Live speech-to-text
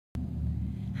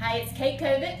Hi, it's Kate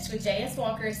Kovich with J.S.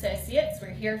 Walker Associates.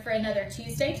 We're here for another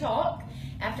Tuesday Talk.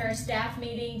 After our staff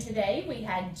meeting today, we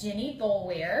had Jenny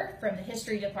Boulware from the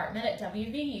History Department at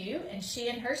WVU, and she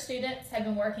and her students have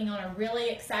been working on a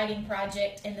really exciting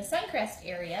project in the Suncrest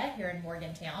area here in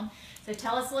Morgantown. So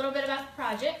tell us a little bit about the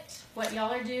project, what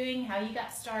y'all are doing, how you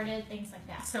got started, things like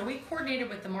that. So we coordinated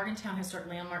with the Morgantown Historic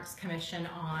Landmarks Commission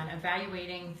on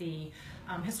evaluating the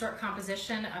historic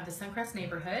composition of the Suncrest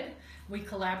neighborhood. We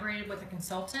collaborated with a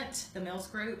consultant, the Mills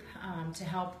Group, to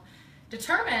help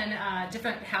determine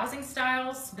different housing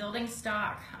styles, building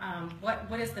stock,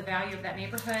 what is the value of that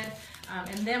neighborhood,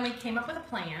 and then we came up with a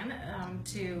plan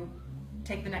to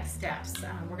take the next steps.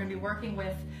 We're going to be working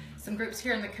with some groups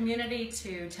here in the community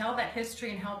to tell that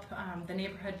history and help the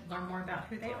neighborhood learn more about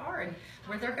who they are and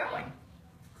where they're going.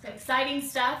 So exciting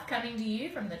stuff coming to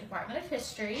you from the Department of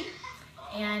History,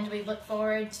 and we look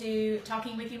forward to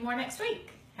talking with you more next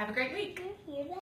week. Have a great week.